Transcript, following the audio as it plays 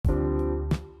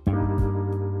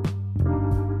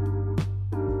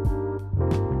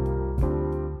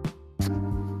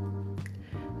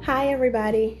Hi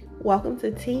everybody, welcome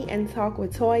to Tea and Talk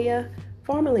with Toya,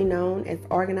 formerly known as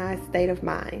Organized State of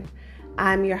Mind.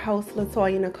 I'm your host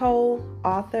LaToya Nicole,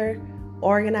 author,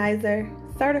 organizer,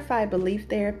 certified belief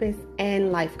therapist,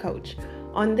 and life coach.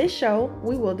 On this show,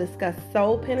 we will discuss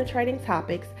soul-penetrating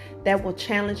topics that will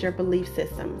challenge your belief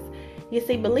systems. You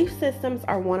see, belief systems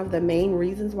are one of the main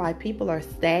reasons why people are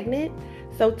stagnant,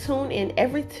 so tune in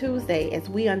every Tuesday as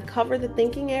we uncover the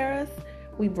thinking errors.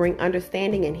 We bring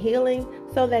understanding and healing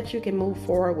so that you can move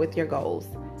forward with your goals.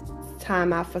 It's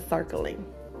time out for circling.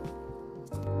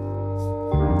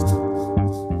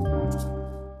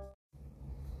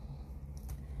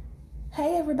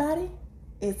 Hey everybody,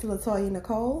 it's LaToya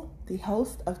Nicole, the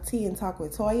host of Tea and Talk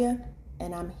with Toya,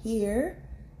 and I'm here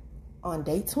on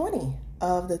day 20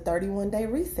 of the 31-day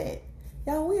reset.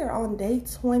 Y'all, we are on day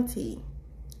 20.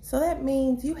 So that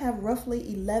means you have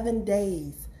roughly 11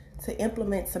 days to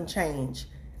implement some change.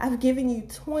 I've given you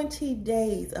 20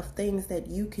 days of things that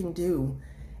you can do.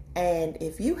 And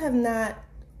if you have not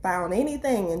found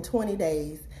anything in 20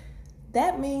 days,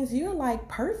 that means you're like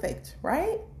perfect,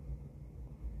 right?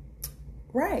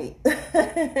 Right.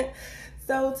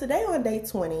 So today on day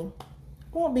 20,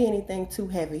 won't be anything too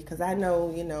heavy because I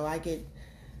know, I get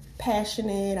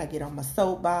passionate. I get on my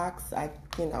soapbox. I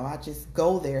just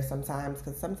go there sometimes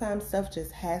because sometimes stuff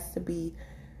just has to be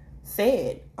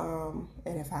said.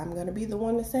 And if I'm going to be the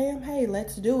one to say them, hey,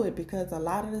 let's do it, because a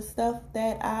lot of the stuff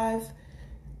that I've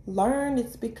learned,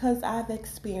 it's because I've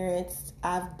experienced,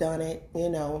 I've done it,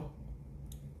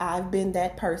 I've been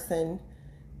that person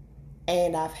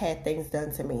and I've had things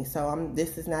done to me. So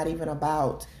this is not even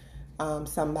about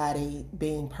somebody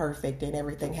being perfect and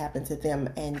everything happened to them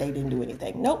and they didn't do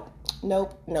anything. Nope.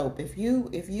 If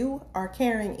you are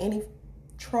carrying any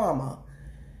trauma,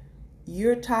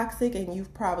 you're toxic and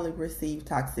you've probably received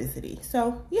toxicity.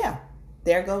 So yeah,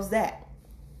 there goes that.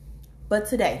 But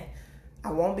today,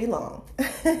 I won't be long.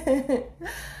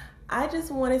 I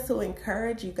just wanted to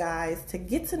encourage you guys to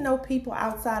get to know people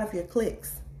outside of your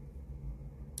cliques.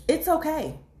 It's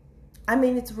okay. I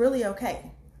mean, it's really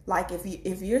okay. Like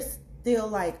if you're still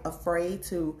like afraid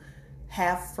to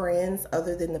have friends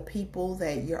other than the people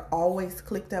that you're always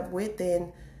clicked up with,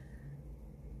 then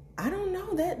I don't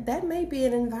know, that may be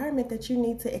an environment that you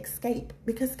need to escape.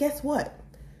 Because guess what?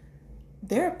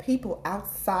 There are people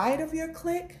outside of your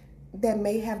clique that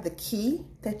may have the key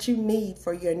that you need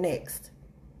for your next.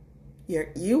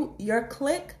 Your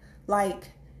clique,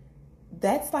 like,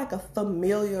 that's like a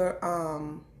familiar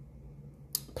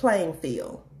playing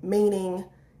field, meaning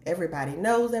everybody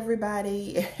knows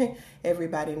everybody,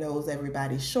 everybody knows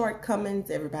everybody's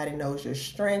shortcomings, everybody knows your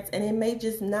strengths, and it may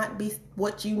just not be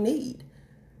what you need.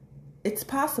 It's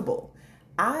possible.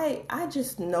 I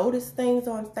just notice things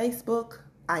on Facebook.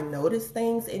 I notice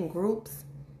things in groups.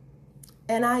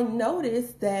 And I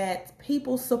notice that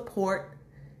people support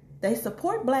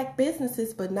Black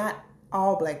businesses, but not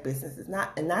all Black businesses.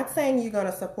 Not saying you're going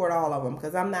to support all of them,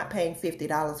 because I'm not paying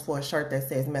 $50 for a shirt that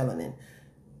says melanin.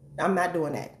 I'm not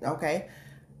doing that, okay?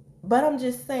 But I'm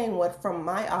just saying what from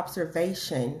my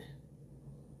observation,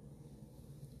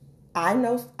 I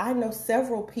know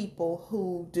several people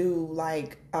who do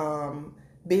like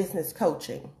business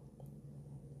coaching.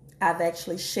 I've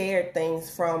actually shared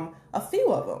things from a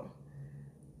few of them.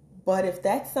 But if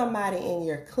that's somebody in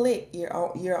your clique,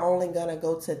 you're only gonna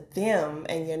go to them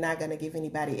and you're not gonna give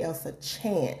anybody else a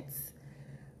chance.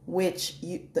 Which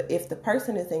if the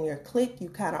person is in your clique, you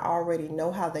kind of already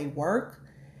know how they work,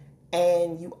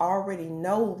 and you already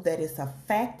know that it's a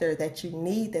factor that you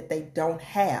need that they don't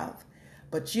have.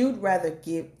 But you'd rather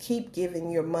keep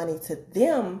giving your money to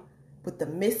them with the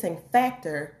missing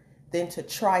factor than to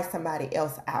try somebody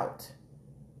else out.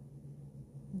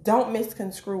 Don't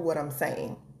misconstrue what I'm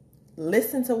saying.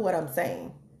 Listen to what I'm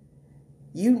saying.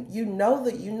 You know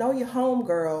your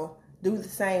homegirl do the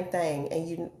same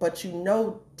thing, but you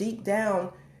know deep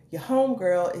down your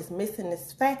homegirl is missing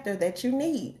this factor that you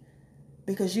need,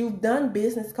 because you've done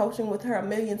business coaching with her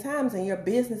 1,000,000 times and your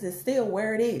business is still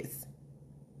where it is.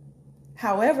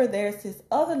 However, there's this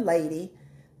other lady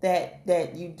that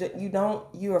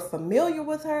you're familiar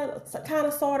with her, kind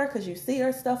of, sort of, because you see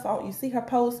her stuff, you see her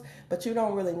posts, but you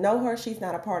don't really know her. She's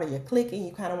not a part of your clique, and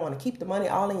you kind of want to keep the money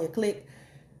all in your clique.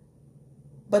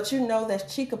 But you know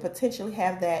that she could potentially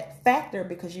have that factor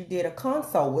because you did a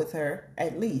consult with her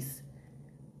at least.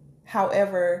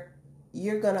 However,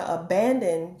 you're going to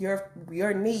abandon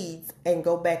your needs and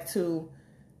go back to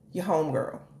your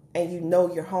homegirl, and you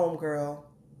know your homegirl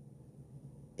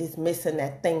is missing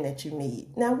that thing that you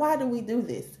need. Now, why do we do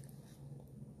this?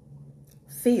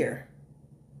 Fear.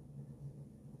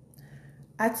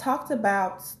 I talked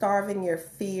about starving your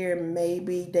fear,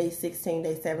 maybe day 16,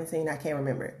 day 17, I can't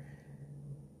remember.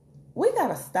 We got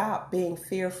to stop being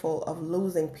fearful of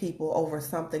losing people over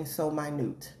something so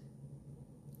minute.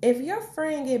 If your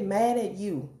friend get mad at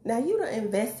you, now you done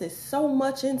invested so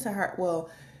much into her. Well,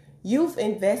 you've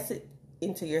invested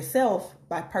into yourself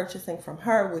by purchasing from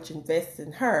her, which invests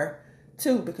in her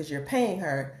too because you're paying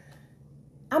her.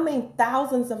 I mean,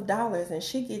 thousands of dollars, and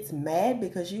she gets mad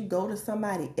because you go to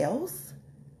somebody else.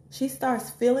 She starts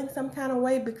feeling some kind of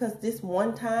way because this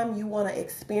one time you want to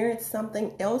experience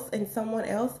something else in someone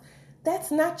else. That's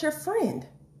not your friend.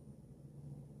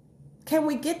 Can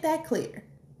we get that clear?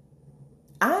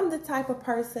 I'm the type of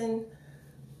person,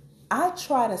 I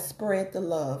try to spread the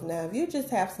love. Now, if you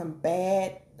just have some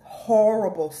bad,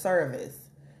 horrible service,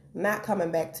 not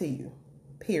coming back to you,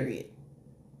 period.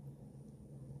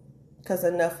 Because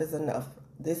enough is enough.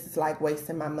 This is like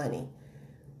wasting my money.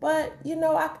 But,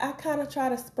 I kind of try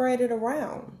to spread it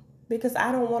around because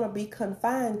I don't want to be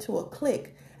confined to a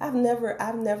clique. I've never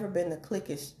been the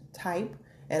cliquish type,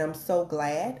 and I'm so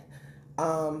glad.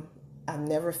 I've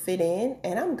never fit in,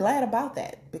 and I'm glad about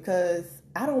that because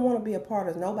I don't want to be a part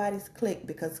of nobody's clique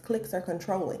because cliques are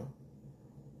controlling.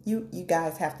 You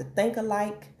guys have to think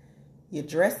alike, you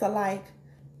dress alike,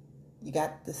 you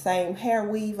got the same hair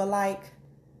weave alike,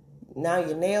 now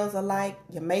your nails alike,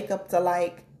 your makeup's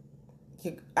alike.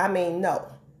 No.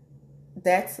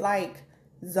 That's like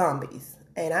zombies.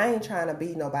 And I ain't trying to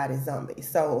be nobody's zombie.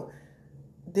 So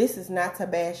this is not to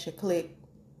bash your clique.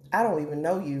 I don't even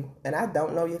know you, and I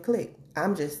don't know your clique.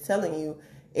 I'm just telling you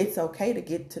it's okay to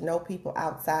get to know people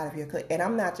outside of your clique. And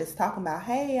I'm not just talking about,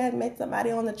 hey, I met somebody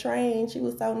on the train, she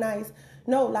was so nice.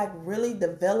 No, like really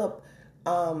develop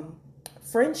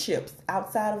friendships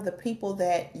outside of the people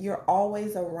that you're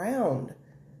always around.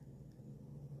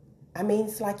 I mean,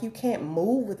 it's like you can't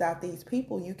move without these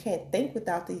people. You can't think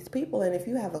without these people. And if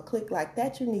you have a clique like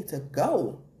that, you need to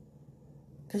go.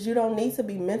 Because you don't need to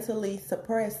be mentally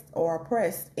suppressed or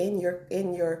oppressed in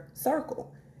your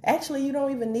circle. Actually, you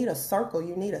don't even need a circle.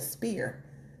 You need a spear.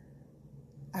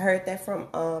 I heard that from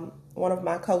one of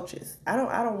my coaches. I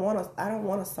don't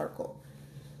want a circle.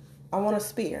 I want a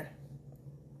spear.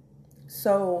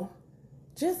 So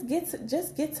just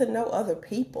get to know other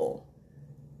people.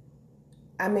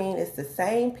 I mean, it's the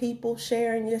same people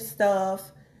sharing your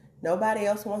stuff. Nobody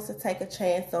else wants to take a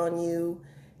chance on you.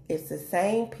 It's the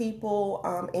same people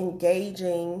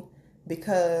engaging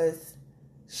because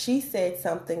she said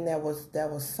something that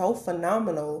was so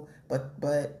phenomenal,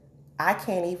 but I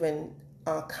can't even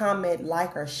comment,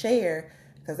 like, or share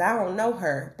because I don't know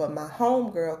her. But my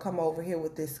homegirl come over here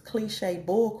with this cliche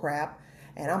bull crap,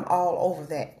 and I'm all over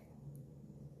that.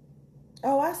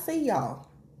 Oh, I see y'all.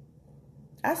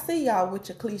 I see y'all with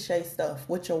your cliche stuff,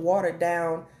 with your watered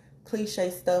down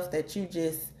cliche stuff that you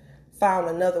just found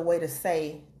another way to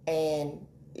say. And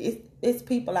it's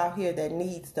people out here that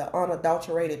needs the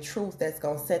unadulterated truth that's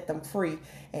going to set them free.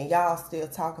 And y'all still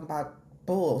talking about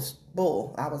bull.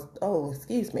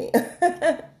 Excuse me.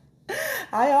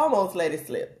 I almost let it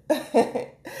slip.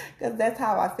 Because that's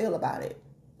how I feel about it.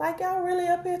 Like, y'all really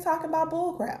up here talking about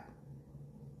bull crap.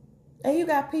 And you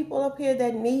got people up here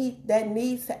that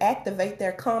needs to activate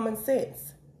their common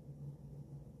sense.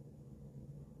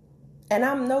 And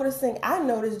I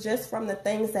notice just from the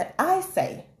things that I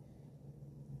say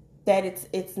that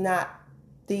it's not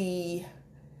the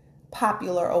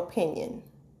popular opinion.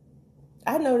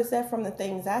 I notice that from the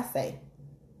things I say.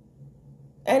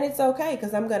 And it's okay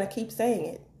because I'm going to keep saying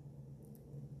it.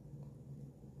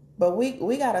 But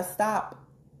we got to stop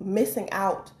missing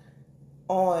out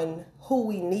on who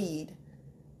we need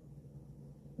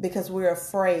because we're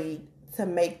afraid to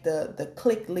make the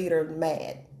clique leader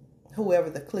mad, whoever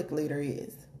the clique leader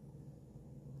is.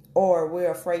 Or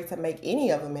we're afraid to make any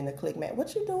of them in the clique mad.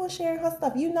 What you doing sharing her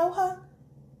stuff? You know her?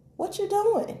 What you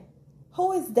doing?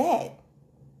 Who is that?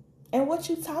 And what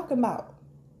you talking about?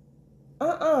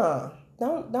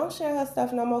 Don't share her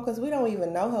stuff no more because we don't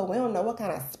even know her. We don't know what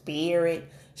kind of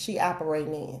spirit she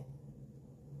operating in.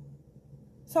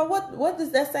 So what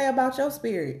does that say about your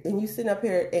spirit? And you sitting up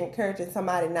here encouraging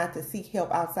somebody not to seek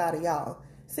help outside of y'all.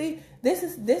 See, this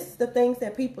is the things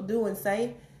that people do and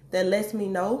say that lets me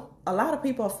know a lot of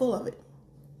people are full of it.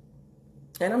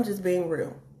 And I'm just being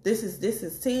real. This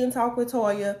is Tea and Talk with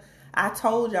Toya. I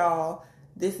told y'all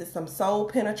this is some soul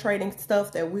penetrating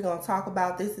stuff that we're going to talk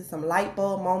about. This is some light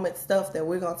bulb moment stuff that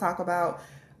we're going to talk about.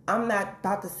 I'm not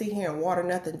about to sit here and water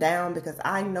nothing down because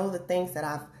I know the things that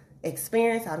I've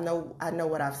experienced. I know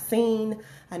what I've seen.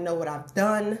 I know what I've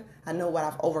done. I know what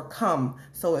I've overcome.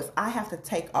 So if I have to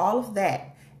take all of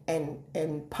that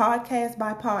and podcast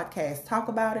by podcast talk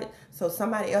about it so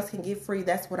somebody else can get free,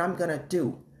 that's what I'm going to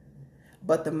do.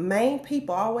 But the main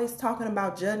people always talking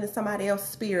about judging somebody else's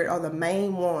spirit are the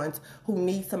main ones who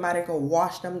need somebody to go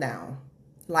wash them down.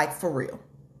 Like, for real.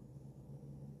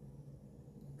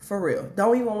 For real.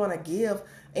 Don't even want to give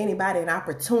anybody an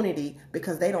opportunity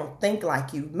because they don't think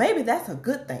like you. Maybe that's a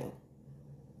good thing.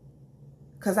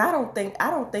 Because I don't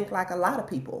think like a lot of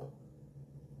people.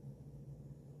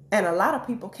 And a lot of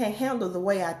people can't handle the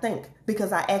way I think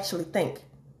because I actually think.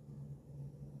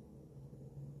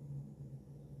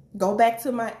 Go back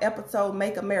to my episode,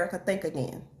 Make America Think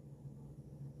Again.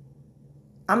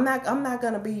 I'm not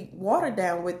going to be watered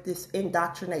down with this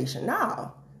indoctrination.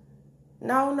 No.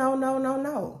 No.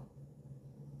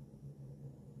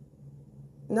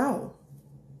 No.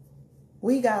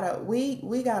 We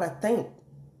gotta think.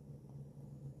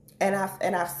 And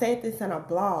I've said this in a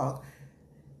blog.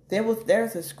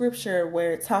 There's a scripture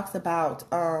where it talks about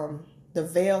the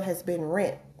veil has been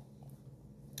rent.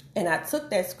 And I took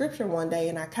that scripture one day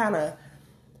and I kind of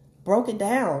broke it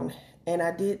down and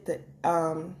I did the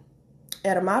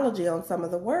etymology on some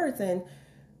of the words. And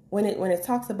when it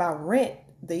talks about rent,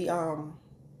 the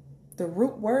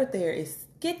root word there is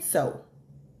schizo.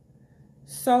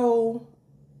 So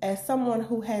as someone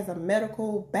who has a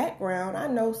medical background, I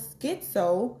know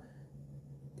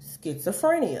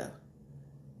schizophrenia.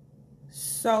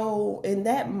 So in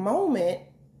that moment,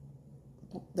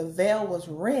 the veil was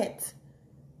rent.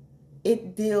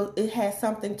 It has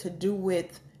something to do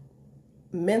with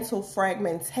mental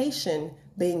fragmentation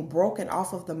being broken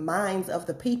off of the minds of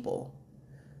the people.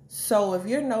 So if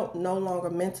you're no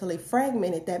longer mentally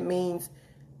fragmented, that means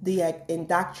the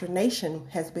indoctrination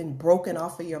has been broken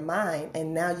off of your mind,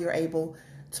 and now you're able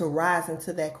to rise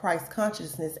into that Christ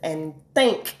consciousness and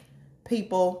think,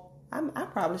 people. I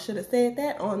probably should have said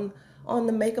that on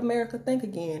the Make America Think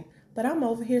Again, but I'm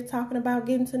over here talking about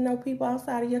getting to know people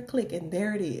outside of your clique, and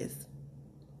there it is.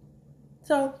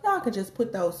 So y'all could just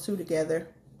put those two together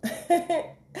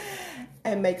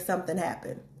and make something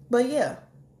happen. But yeah,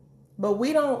 but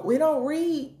we don't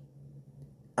read,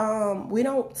 we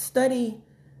don't study.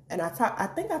 And I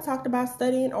think I talked about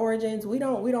studying origins. We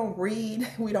don't read,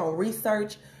 we don't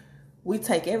research. We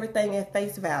take everything at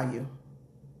face value.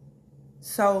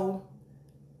 So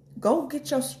go get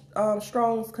your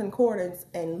Strong's Concordance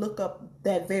and look up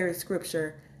that very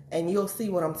scripture, and you'll see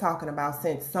what I'm talking about,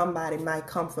 since somebody might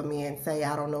come for me and say,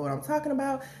 I don't know what I'm talking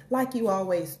about, like you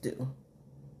always do.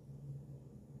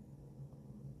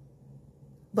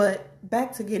 But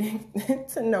back to getting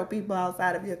to know people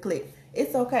outside of your clique.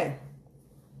 It's okay.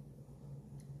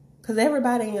 Because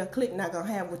everybody in your clique not going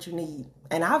to have what you need.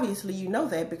 And obviously you know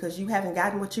that because you haven't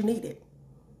gotten what you needed.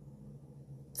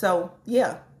 So,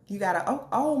 yeah, you got to,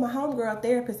 my homegirl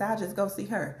therapist, I'll just go see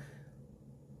her.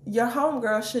 Your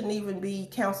homegirl shouldn't even be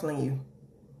counseling you.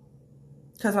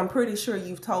 Because I'm pretty sure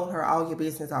you've told her all your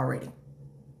business already.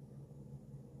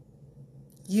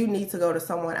 You need to go to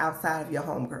someone outside of your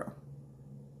homegirl.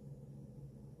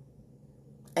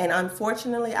 And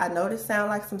unfortunately, I know this sounds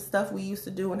like some stuff we used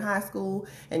to do in high school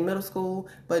and middle school,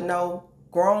 but no,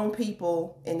 grown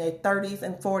people in their 30s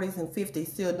and 40s and 50s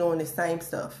still doing the same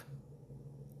stuff.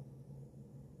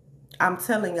 I'm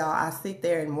telling y'all, I sit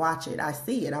there and watch it. I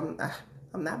see it. I'm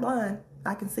not blind.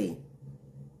 I can see.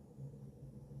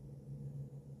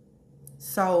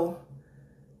 So,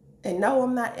 and no,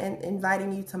 I'm not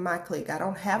inviting you to my clique. I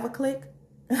don't have a clique,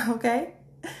 okay?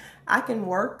 I can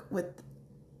work with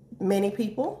many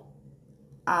people.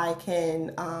 I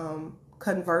can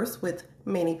converse with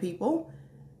many people.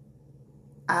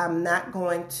 I'm not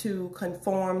going to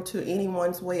conform to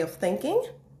anyone's way of thinking.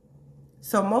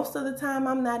 So most of the time,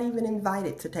 I'm not even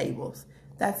invited to tables.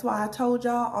 That's why I told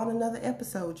y'all on another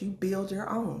episode, you build your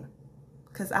own.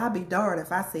 Because I'll be darned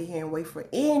if I sit here and wait for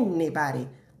anybody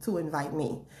to invite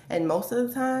me. And most of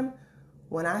the time,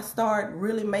 when I start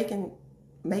really making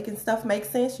stuff make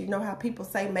sense, you know how people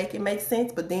say make it make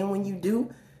sense, but then when you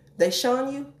do, they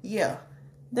shun you? Yeah.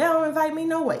 They don't invite me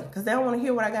no way because they don't want to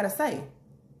hear what I got to say.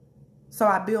 So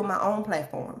I build my own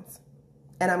platforms.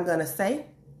 And I'm going to say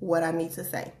what I need to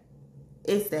say.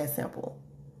 It's that simple.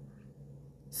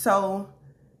 So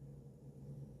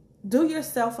do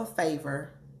yourself a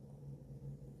favor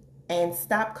and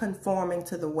stop conforming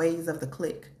to the ways of the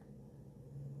clique.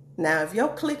 Now, if your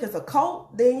clique is a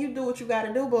cult, then you do what you got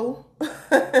to do, boo.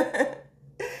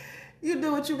 You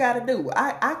do what you got to do.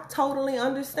 I totally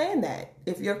understand that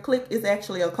if your clique is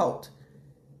actually a cult.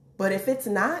 But if it's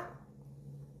not,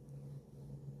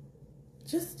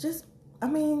 just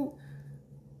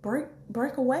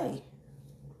break away.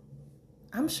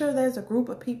 I'm sure there's a group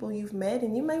of people you've met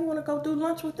and you may want to go do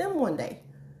lunch with them one day.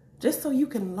 just so you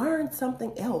can learn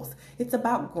something else. It's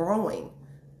about growing.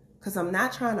 Because I'm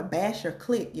not trying to bash your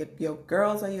clique. Your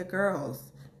girls are your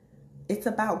girls. It's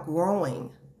about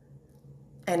growing.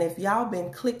 And if y'all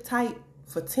been clique tight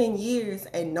for 10 years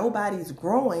and nobody's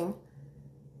growing,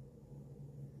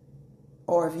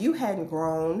 or if you hadn't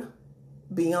grown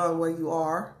beyond where you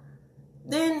are,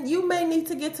 then you may need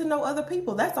to get to know other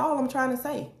people. That's all I'm trying to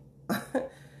say.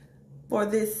 For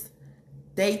this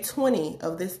day 20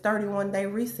 of this 31-day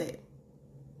reset.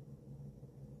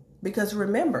 Because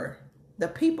remember, the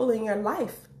people in your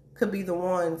life could be the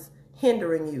ones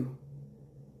hindering you.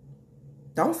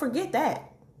 Don't forget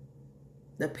that.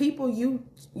 The people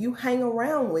you hang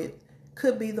around with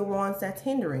could be the ones that's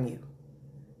hindering you.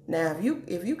 Now,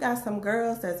 if you got some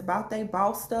girls that's about they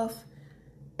boss stuff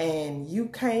and you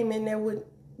came in there with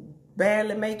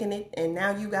barely making it and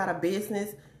now you got a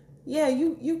business, yeah,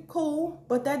 you cool,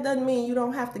 but that doesn't mean you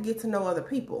don't have to get to know other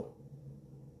people.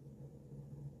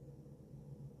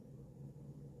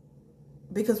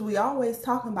 Because we always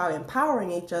talking about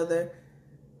empowering each other,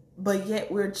 but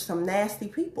yet we're some nasty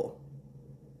people.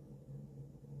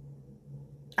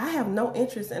 I have no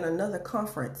interest in another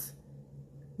conference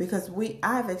because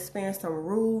I've experienced some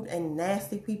rude and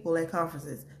nasty people at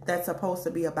conferences that's supposed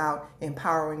to be about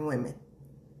empowering women.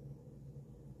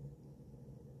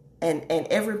 And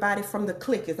everybody from the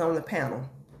clique is on the panel.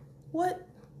 What?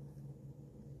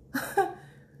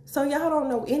 So y'all don't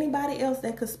know anybody else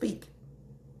that could speak.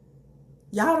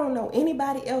 Y'all don't know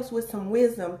anybody else with some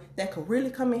wisdom that could really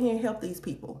come in here and help these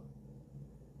people.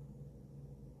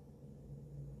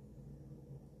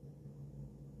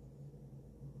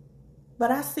 But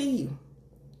I see you.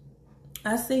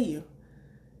 I see you.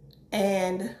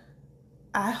 And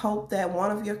I hope that one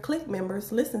of your clique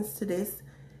members listens to this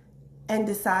and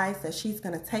decides that she's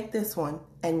going to take this one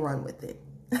and run with it.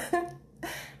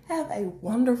 Have a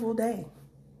wonderful day.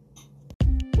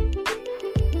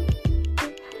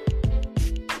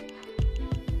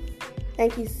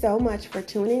 Thank you so much for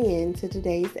tuning in to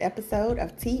today's episode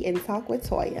of Tea and Talk with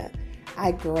Toya.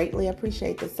 I greatly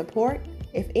appreciate the support.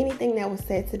 If anything that was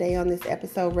said today on this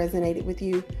episode resonated with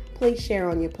you, please share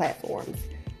on your platforms.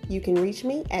 You can reach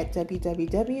me at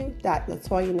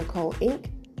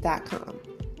www.latoyanicoleinc.com.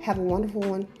 Have a wonderful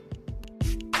one.